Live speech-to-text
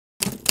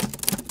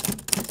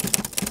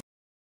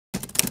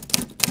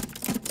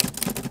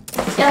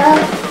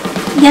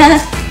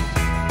Yeah.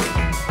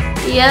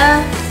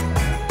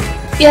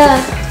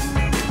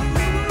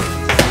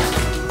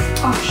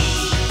 Oh,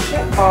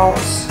 shit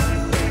balls.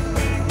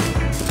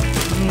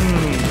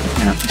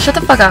 No, shut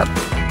the fuck up.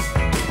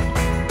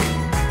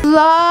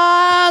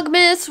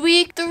 Vlogmas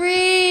week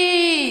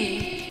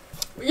 3!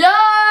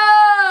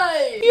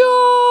 Yay! Yo!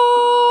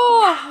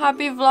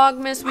 Happy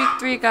Vlogmas week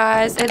 3,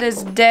 guys. It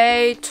is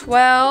day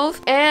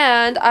 12,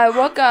 and I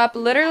woke up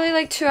literally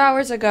like 2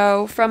 hours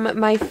ago from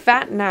my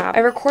fat nap. I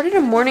recorded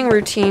a morning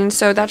routine,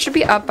 so that should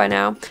be up by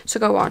now. So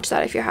go watch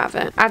that if you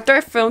haven't. After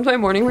I filmed my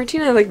morning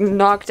routine, I like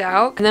knocked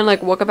out and then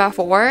like woke up at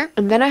 4.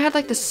 And then I had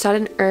like the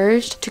sudden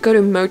urge to go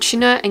to Mochi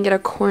Nut and get a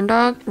corn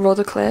dog. Roll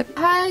the clip.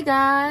 Hi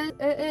guys,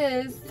 it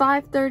is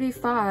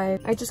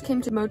 5:35. I just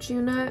came to Mochi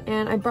Nut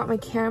and I brought my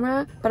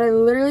camera, but I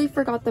literally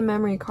forgot the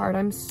memory card.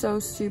 I'm so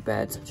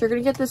stupid. So you're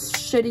gonna get this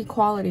shitty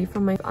quality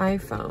from my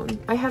iPhone.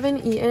 I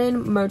haven't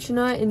eaten Mochi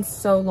Nut in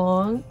so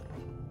long.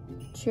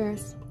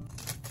 Cheers.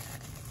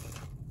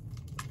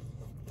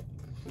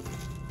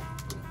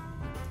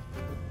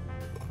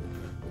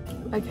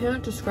 I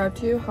cannot describe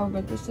to you how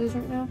good this is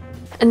right now.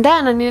 And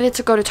then I needed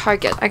to go to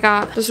Target. I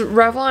got this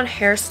Revlon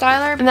hair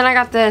styler, and then I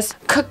got this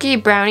cookie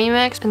brownie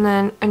mix, and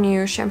then a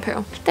new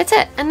shampoo. That's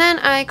it. And then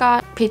I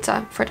got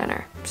pizza for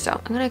dinner. So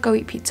I'm gonna go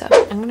eat pizza.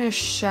 I'm gonna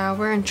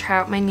shower and try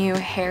out my new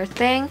hair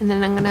thing, and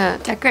then I'm gonna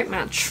decorate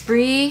my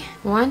tree.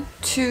 1,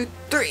 2,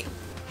 3.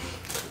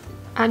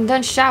 I'm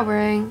done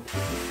showering.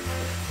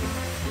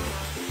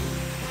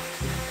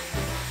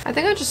 I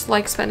think I just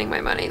like spending my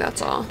money,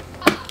 that's all.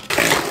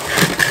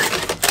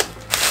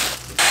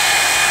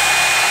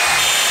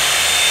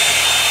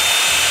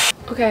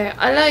 Okay,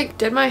 I like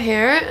did my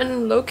hair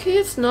and low-key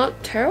it's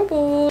not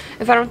terrible.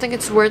 If I don't think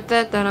it's worth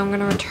it, then I'm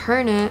gonna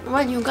return it.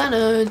 When you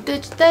gonna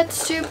ditch that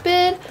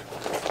stupid?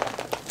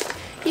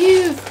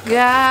 You've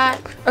got...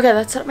 Okay,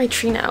 let's set up my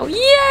tree now.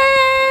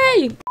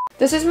 Yay!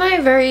 This is my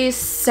very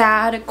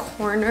sad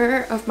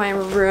corner of my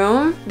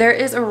room. There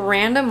is a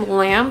random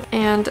lamp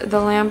and the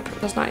lamp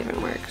does not even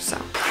work, so.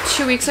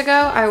 2 weeks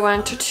ago, I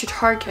went to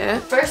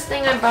Target. First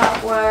thing I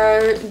bought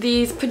were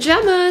these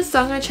pajamas, so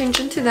I'm gonna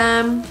change into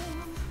them.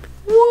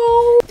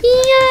 Whoa!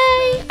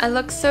 Yay! I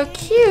look so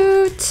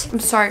cute. I'm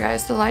sorry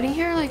guys, the lighting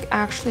here like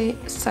actually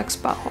sucks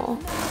butthole.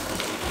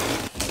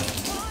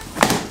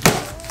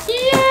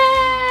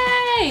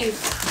 Yay!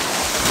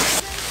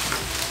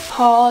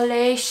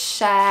 Holy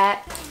shit.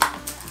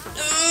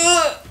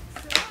 Ugh.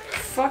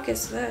 Fuck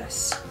is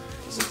this?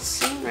 Does it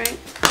seem right?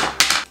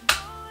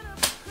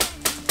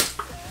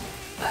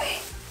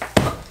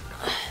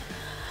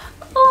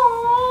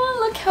 Oh,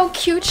 look how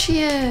cute she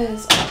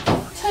is.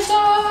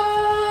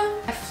 Ta-da!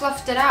 I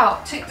fluffed it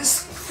out. Take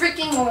this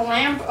freaking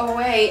lamp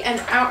away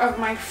and out of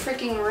my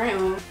freaking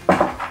room.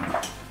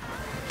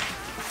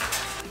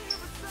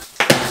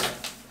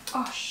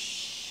 Oh,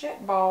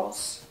 shit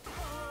balls.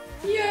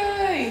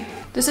 Yay!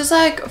 This is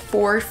like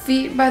 4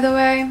 feet, by the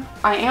way.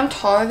 I am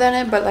taller than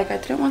it, but like I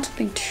didn't want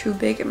something too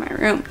big in my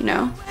room, you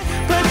know?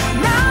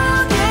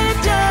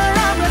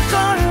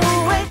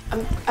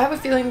 I have a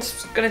feeling this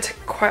is gonna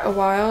take quite a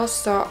while,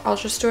 so I'll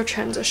just do a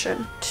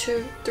transition.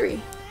 2,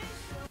 3.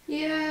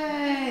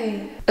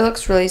 Yay! It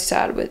looks really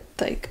sad with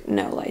like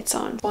no lights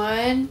on.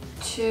 1,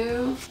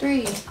 2,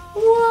 3.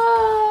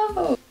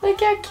 Whoa!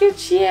 Look how cute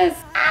she is.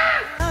 Ah!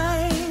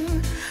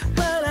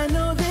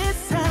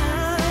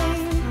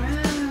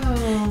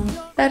 Wow.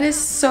 That is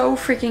so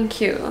freaking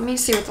cute. Let me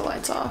see with the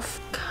lights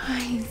off.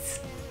 Guys,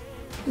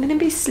 I'm gonna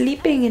be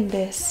sleeping in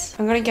this.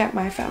 I'm gonna get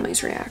my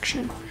family's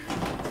reaction.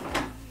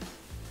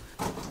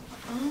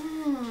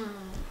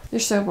 You're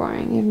so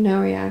boring. You have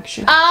no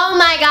reaction. Oh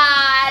my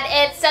god,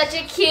 it's such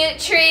a cute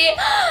tree.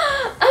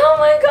 Oh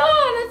my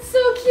god, it's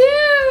so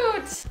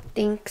cute.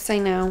 Thanks, I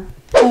know.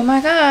 Oh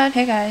my god.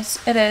 Hey guys,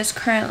 it is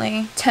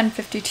currently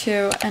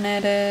 10:52 and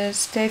it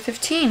is day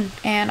 15.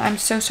 And I'm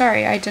so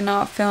sorry I did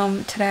not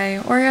film today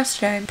or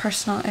yesterday.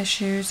 Personal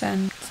issues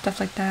and stuff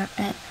like that.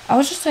 And I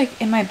was just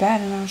like in my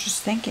bed and I was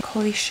just thinking,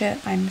 holy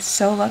shit, I'm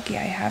so lucky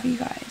I have you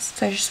guys.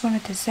 So I just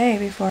wanted to say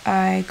before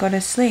I go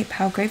to sleep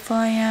how grateful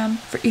I am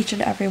for each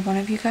and every one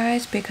of you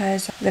guys,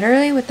 because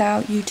literally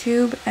without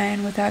YouTube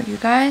and without you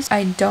guys,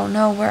 I don't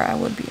know where I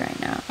would be right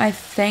now. I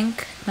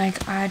think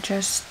like I'd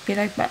just be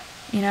like, but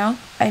you know,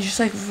 I just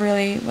like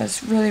really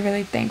was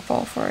really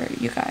thankful for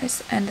you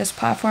guys and this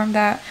platform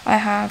that I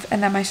have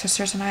and that my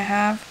sisters and I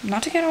have.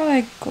 Not to get all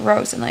like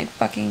gross and like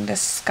fucking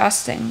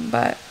disgusting,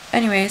 but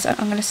anyways,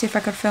 I'm gonna see if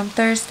I could film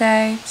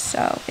Thursday.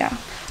 So yeah,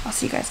 I'll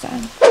see you guys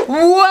then.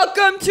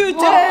 Welcome to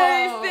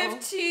day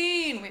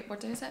 15. Wait, what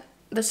day is it?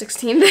 The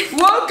 16th.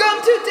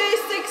 Welcome to day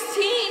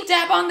 16.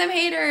 Dab on them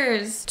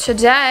haters.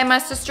 Today, my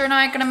sister and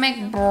I are gonna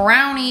make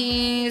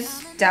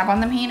brownies. Dab on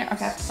them haters.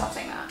 Okay, I have to stop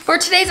saying that. For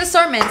today's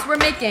assortments, we're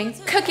making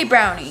cookie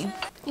brownie.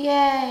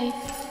 Yay.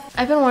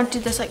 I've been wanting to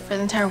do this like for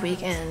the entire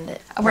weekend.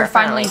 We're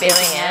finally doing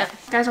it.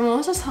 Guys, I'm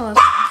almost as tall as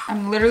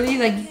I'm literally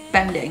like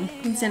bending.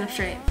 you can stand up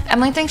straight.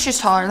 Emily thinks she's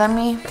taller than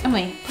me.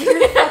 Emily, put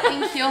your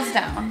fucking heels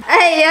down.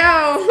 Hey,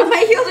 yo.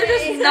 My heels are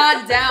just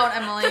not down,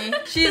 Emily.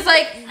 She's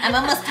like, I'm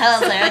almost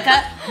toast,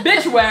 Erica.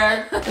 bitch,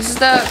 where? This is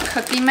the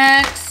cookie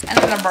mix and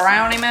then the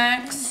brownie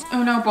mix.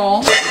 Oh no,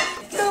 bowl.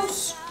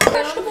 Gross.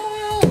 Vegetable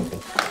oil.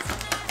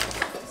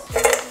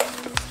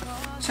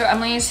 So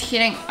Emily is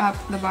heating up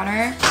the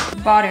butter.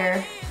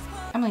 Butter.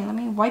 Emily, let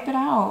me wipe it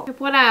out.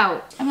 What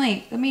out?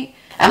 Emily, let me.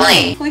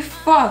 Emily! Holy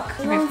fuck.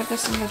 Okay, put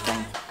this in the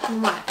thing.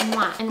 What?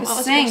 The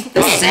sink.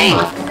 The sink.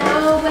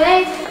 No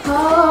way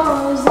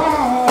poses.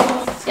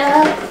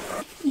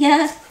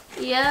 Yeah.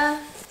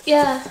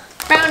 Yeah.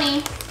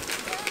 Brownie.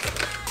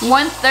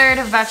 1/3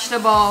 of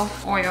vegetable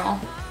oil.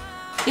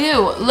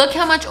 Ew, look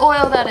how much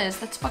oil that is.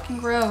 That's fucking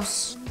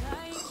gross.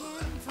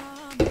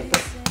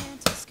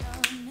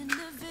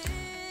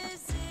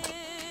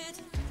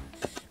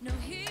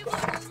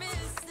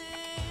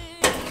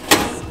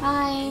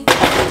 Bye.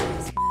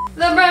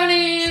 The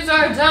brownies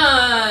are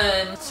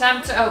done. It's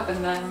time to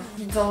open them.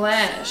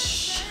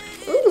 Delish.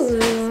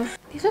 Ooh,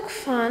 these look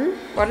fun.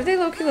 Why do they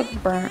low-key look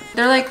burnt?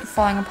 They're like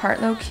falling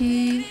apart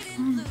low-key.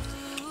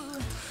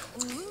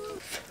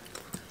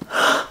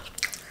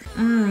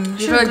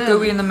 These are like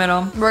gooey in the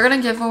middle. We're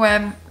gonna give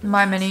away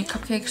my mini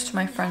cupcakes to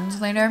my friends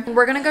later.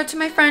 We're gonna go to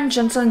my friend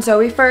Jinsel and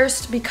Zoe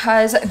first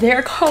because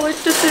their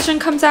college decision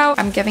comes out.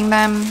 I'm giving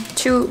them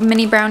 2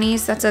 mini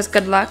brownies that says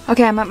good luck.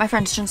 Okay, I'm at my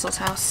friend Jinsel's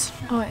house.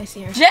 Oh, I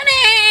see her.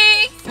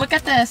 Jenny! Look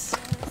at this.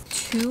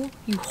 2?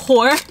 You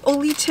whore?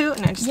 Only 2?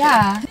 No, just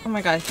Yeah. kidding. Oh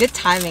my god, good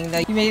timing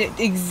though. You made it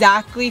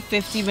exactly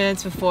 50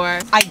 minutes before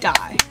I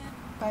die.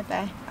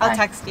 Bye-bye. I'll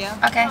text you.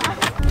 Okay.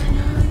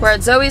 We're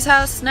at Zoe's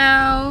house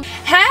now.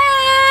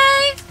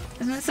 Hey!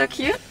 Isn't that so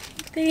cute?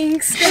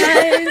 Thanks,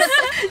 guys.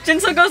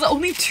 Jinsel goes,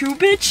 only 2,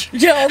 bitch?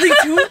 Yeah, only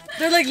 2?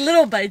 They're like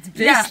little bites,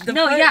 bitch. Yeah,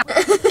 yeah.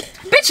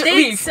 Bitch,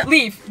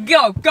 leave.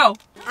 Go.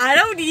 I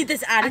don't need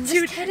this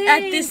attitude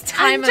at this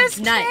time of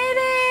night.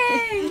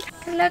 Kidding.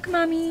 Good luck,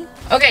 mommy.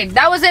 Okay,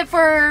 that was it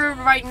for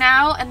right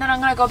now, and then I'm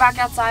gonna go back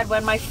outside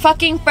when my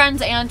fucking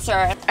friends answer.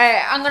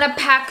 Alright, I'm gonna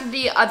pack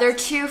the other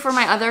 2 for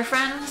my other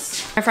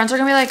friends. My friends are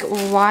gonna be like,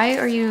 why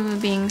are you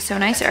being so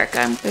nice,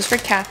 Erica? This is for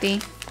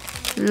Kathy.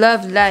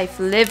 Love life,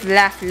 live,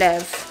 laugh,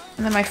 love.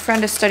 And then my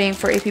friend is studying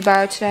for AP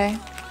Bio today.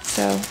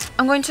 So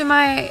I'm going to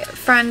my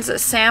friend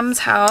Sam's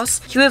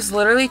house. He lives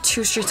literally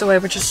 2 streets away,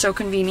 which is so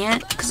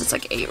convenient because it's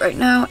like 8 right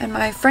now. And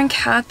my friend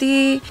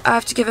Kathy, I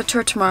have to give it to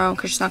her tomorrow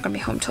because she's not gonna be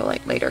home till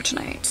like later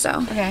tonight. So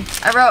okay,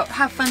 I wrote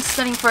have fun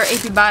studying for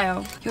AP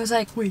Bio. He was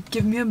like, wait,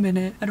 give me a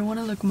minute. I don't want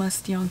to look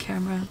musty on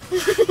camera.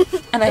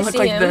 And I look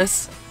like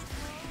this.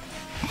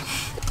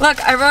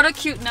 Look, I wrote a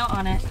cute note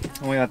on it.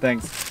 Oh my god,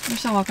 thanks. You're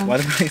so welcome. Why are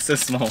they so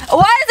small?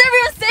 Why is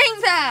everyone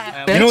saying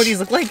that? You know what these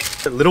look like?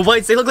 Little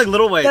bites? They look like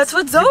little bites. That's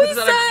what Zoe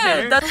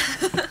said.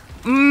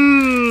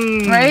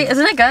 Right?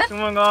 Isn't it good? Oh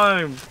my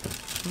god.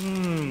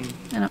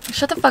 I know.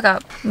 Shut the fuck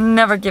up.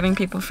 Never giving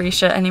people free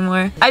shit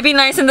anymore. I be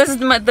nice and this is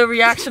the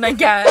reaction I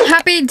get.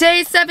 Happy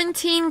day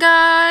 17,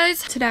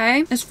 guys.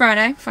 Today is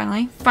Friday.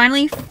 Finally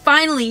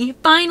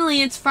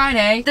it's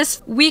Friday.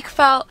 This week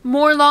felt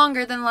more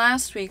longer than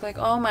last week. Like,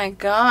 oh my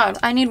god.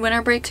 I need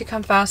winter break to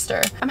come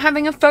faster. I'm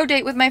having a photo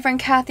date with my friend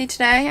Kathy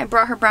today. I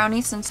brought her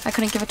brownies since I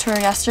couldn't give it to her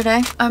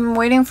yesterday. I'm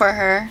waiting for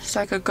her so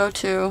I could go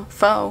to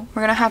pho.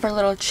 We're gonna have our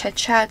little chit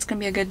chat. It's gonna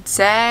be a good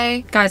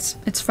day. Guys,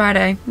 it's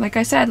Friday. Like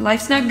I said,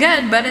 life's not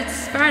good, but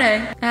it's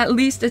Friday. At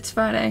least it's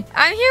Friday.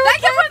 I'm here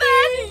with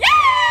Kathy!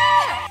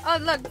 Yeah! Oh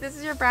look, this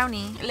is your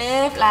brownie.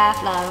 Live,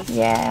 laugh, love.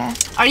 Yeah.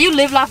 Are you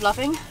live, laugh,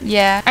 laughing?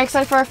 Yeah. Are you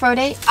excited for our photo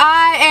date?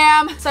 I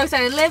am so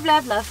excited. Live,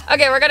 laugh, love.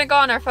 Okay, we're gonna go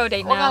on our photo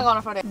date now. We're gonna go on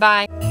a photo date.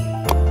 Bye.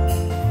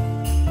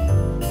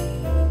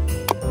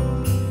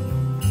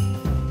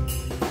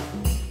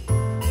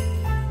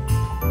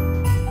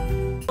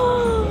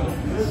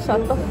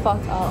 Shut the fuck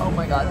up. Oh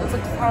my god, this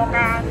looks so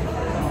bad.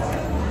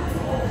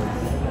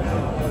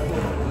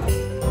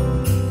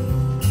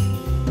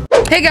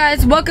 Hey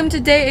guys, welcome to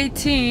day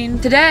 18.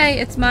 Today,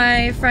 it's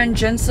my friend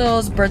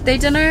Jinsel's birthday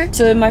dinner.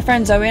 So my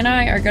friend Zoe and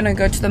I are gonna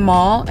go to the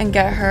mall and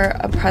get her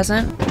a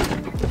present.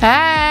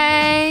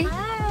 Hey!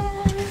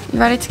 Hi. You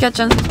ready to get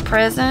Jinsel's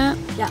present?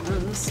 Yeah,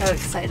 I'm so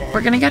excited.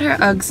 We're gonna get her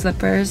UGG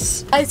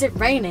slippers. Why is it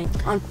raining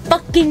on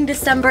fucking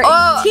December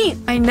 18th?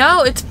 I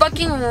know, it's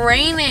fucking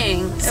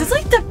raining. This is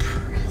like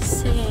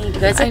depressing. You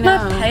guys I like my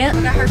know. pants?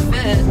 Look at her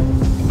fit.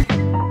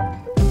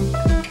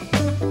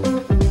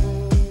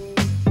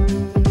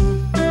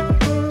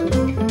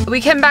 We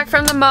came back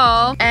from the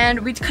mall and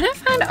we couldn't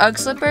find UGG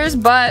slippers,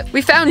 but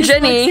we found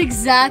Jenny. Looks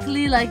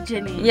exactly like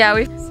Jenny.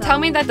 Yeah, tell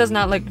me that does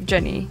not look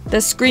Jenny.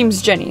 This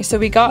screams Jenny. So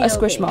we got a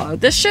Squishmallow.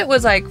 This shit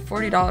was like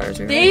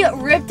 $40. They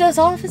ripped us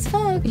off as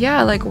fuck.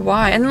 Yeah, like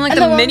why? And then like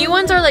the mini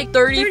ones are like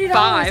 $35.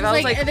 I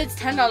was like, if it's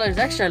 $10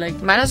 extra,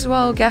 like might as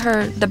well get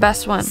her the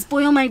best one.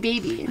 spoil my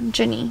baby.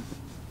 Jenny.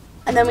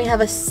 And then we have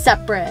a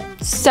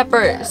separate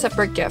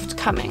Separate gift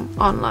coming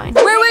online.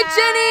 We're with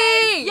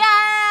Jenny!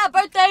 Yeah,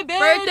 birthday,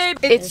 bitch.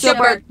 It's your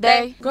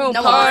birthday. Go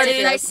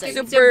party like it's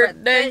your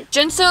birthday.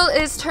 Jinsel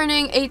is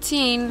turning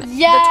 18.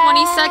 Yeah. The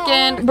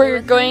 22nd.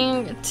 We're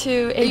going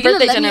to a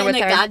birthday dinner with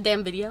her.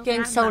 Goddamn video.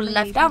 Getting so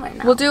left out right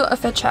now. We'll do a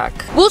fit check.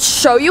 We'll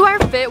show you our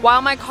fit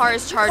while my car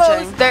is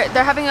charging.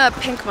 They're having a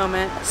pink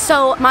moment.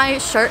 So my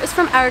shirt is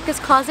from Erica's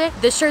closet.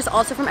 This shirt is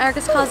also from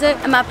Erica's closet,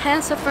 and my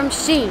pants are from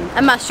Shein,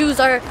 and my shoes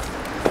are.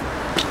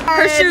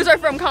 Her shoes are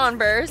from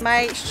Converse.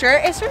 My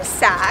shirt is from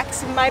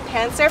Saks. My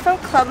pants are from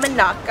Club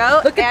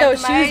Monaco. Look at those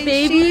shoes,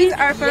 baby. Shoes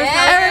are from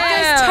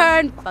Erica's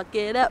turn. Fuck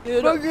it up.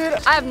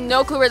 I have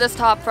no clue where this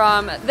top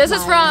from. This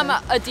is from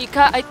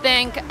Adika, I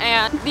think,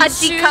 and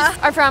these shoes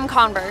are from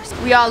Converse.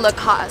 We all look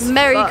hot.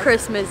 Merry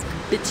Christmas,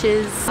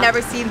 bitches.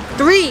 Never seen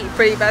 3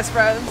 pretty best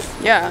friends.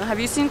 Yeah,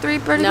 have you seen 3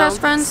 pretty best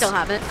friends? Still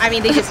haven't. I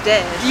mean, they just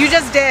did. You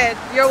just did.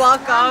 You're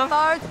welcome.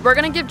 We're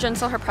gonna give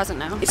Jinsel her present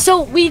now.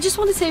 So we just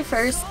want to say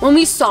first, when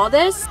we saw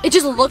this, it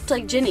just looked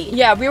like Ginny.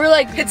 Yeah, we were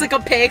like, It's like a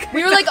pig. oh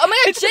my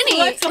god, Ginny!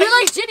 We were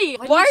like, Ginny,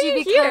 Why are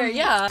you here?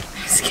 Yeah.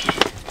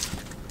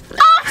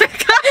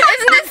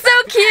 Isn't it so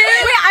cute?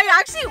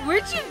 Wait,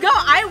 where'd you go?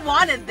 I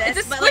wanted this.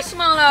 It's a but, like,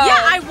 squishmallow.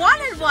 yeah, I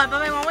wanted one, but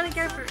my mom wouldn't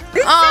get it for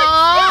me.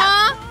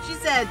 Aww. She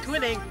said,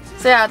 twinning.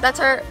 So yeah, that's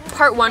our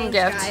part 1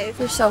 gift. guys.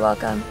 You're so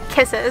welcome.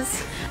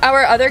 Kisses.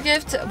 Our other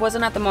gift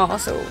wasn't at the mall,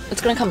 so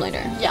it's gonna come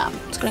later. Yeah.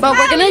 But But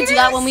we're gonna do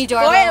that when we do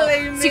our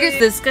Secret.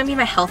 This is gonna be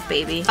my health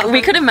baby.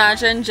 We could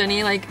imagine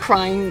Jenny like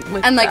crying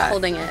with and like that.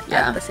 holding it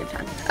at the same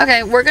time.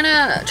 Okay, we're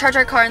gonna charge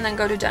our car and then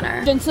go to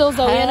dinner. Jinsel,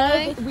 Zoe, and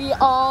I, we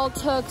all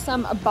took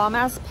some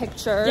bomb-ass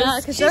pictures. Yeah,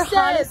 because She they're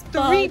hot said as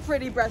fuck. 3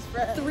 pretty best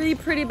friends. 3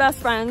 pretty best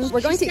friends.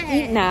 We're going to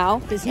eat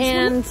now,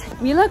 and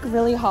we look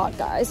really hot,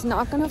 guys.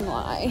 Not gonna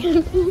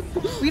lie.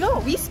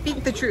 We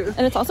speak the truth.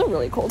 And it's also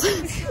really cold.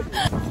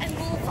 And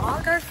we'll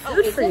vlog our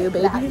food for you,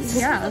 babies.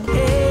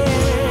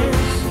 Yeah.